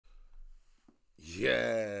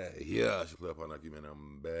Yeah, she played upon Nike, man.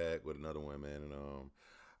 I'm back with another one, man. And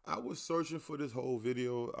I was searching for this whole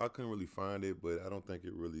video. I couldn't really find it, but I don't think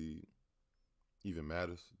it really even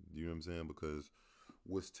matters. You know what I'm saying? Because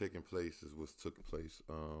what's taking place is what's taking place.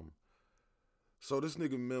 So this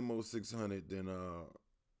nigga Memo600, then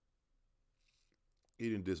he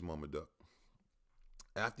didn't diss Mama Duck.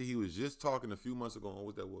 After he was just talking a few months ago on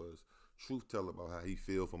what that was, truth tell about how he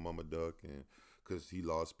feel for Mama Duck and because he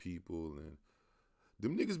lost people and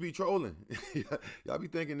them niggas be trolling. Y'all be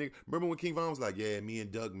thinking, nigga. Remember when King Von was like, yeah, me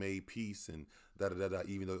and Doug made peace and da-da-da-da,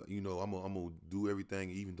 even though, you know, I'm gonna do everything,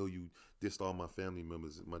 even though you dissed all my family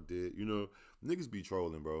members, my dead, you know. Niggas be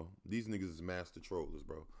trolling, bro. These niggas is master trollers,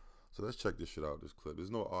 bro. So let's check this shit out, this clip. There's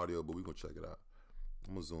no audio, but we gonna check it out.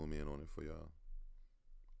 I'm gonna zoom in on it for y'all.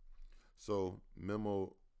 So,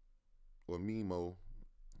 Memo, or Memo,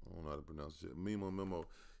 I don't know how to pronounce shit. Memo,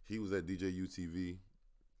 he was at DJ UTV.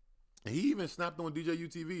 And he even snapped on DJ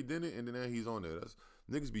UTV, didn't it? And then he's on there. That's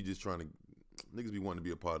niggas be just trying to, niggas be wanting to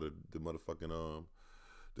be a part of the motherfucking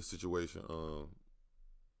the situation. You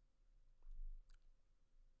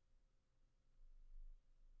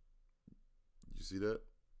see that?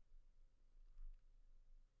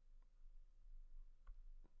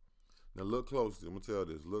 Now look closely. I'm gonna tell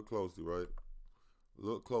this. Look closely, right?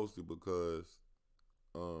 Look closely because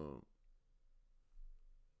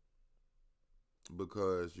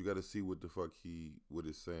you got to see what the fuck what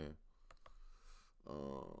it's saying. Let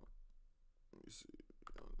me see.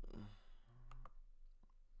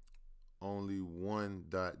 Only one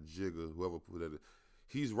dot jigger. Whoever put that,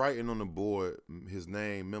 he's writing on the board his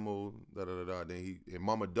name, Memo, da da da da. Then and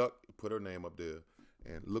Mama Duck put her name up there,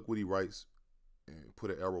 and look what he writes, and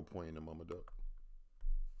put an arrow pointing at Mama Duck.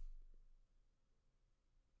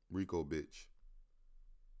 Rico bitch.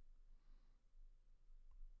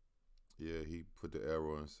 Yeah, he put the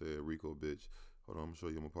arrow and said Rico bitch. Hold on, I'm gonna show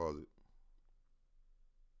you. I'm gonna pause it.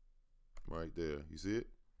 Right there. You see it?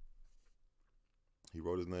 He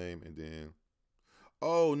wrote his name and then,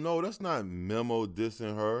 oh no, that's not Memo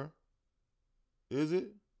dissing her. Is it?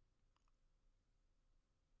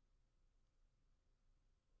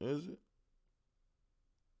 Is it?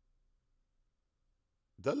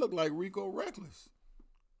 That look like Rico Recklezz.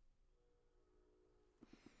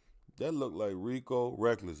 That look like Rico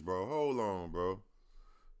Recklezz, bro. Hold on, bro.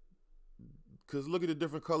 Cause look at the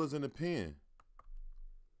different colors in the pen.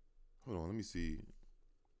 Hold on, let me see.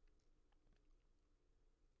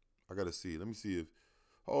 I gotta see. Let me see if.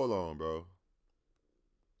 Hold on, bro.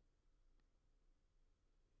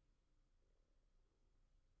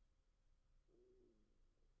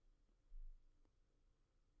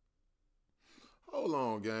 Hold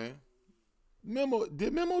on, gang.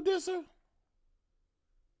 Did Memo diss her?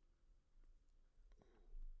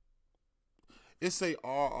 It say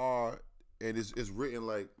RR and it's written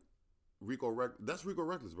like Rico Recklezz. That's Rico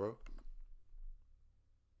Recklezz, bro.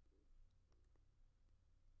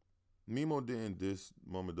 Memo didn't diss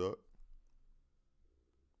Mama Duck.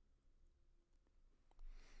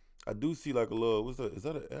 I do see like a little, what's that? Is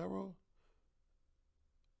that an arrow?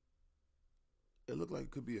 It looked like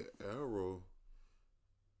it could be an arrow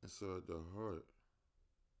inside the heart.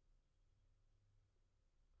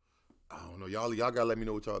 I don't know. Y'all gotta let me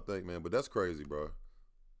know what y'all think, man. But that's crazy, bro.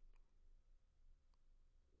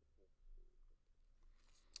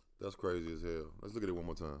 That's crazy as hell. Let's look at it one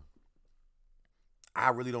more time. I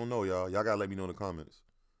really don't know, y'all. Y'all gotta let me know in the comments.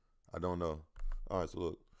 I don't know. All right, so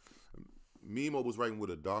look. Memo was writing with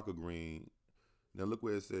a darker green. Now look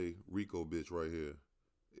where it say Rico bitch right here.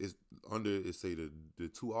 It's under it say the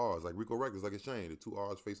two R's, like Rico Recklezz, like it's changed. The two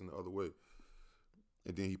R's facing the other way.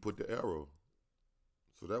 And then he put the arrow.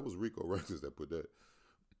 So that was Rico Recklezz that put that.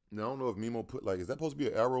 Now I don't know if Memo put like, is that supposed to be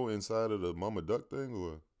an arrow inside of the Mama Duck thing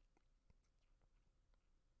or?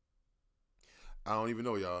 I don't even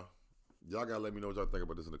know, y'all. Y'all gotta let me know what y'all think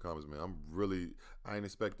about this in the comments, man. I ain't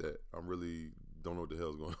expect that. I'm really don't know what the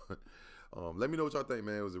hell's going on. Let me know what y'all think,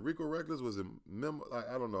 man. Was it Rico Recklezz? Was it Memo?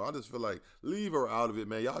 I don't know. I just feel like leave her out of it,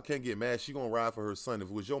 man. Y'all can't get mad. She gonna ride for her son. If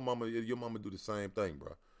it was your mama do the same thing,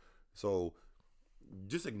 bro. So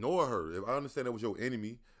just ignore her. If I understand that was your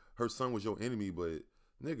enemy, her son was your enemy, but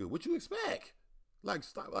nigga, what you expect? Like,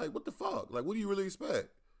 stop. Like, what the fuck? Like, what do you really expect?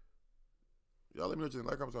 Y'all let me know what you think.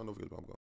 Like, comment, don't forget. I'm going.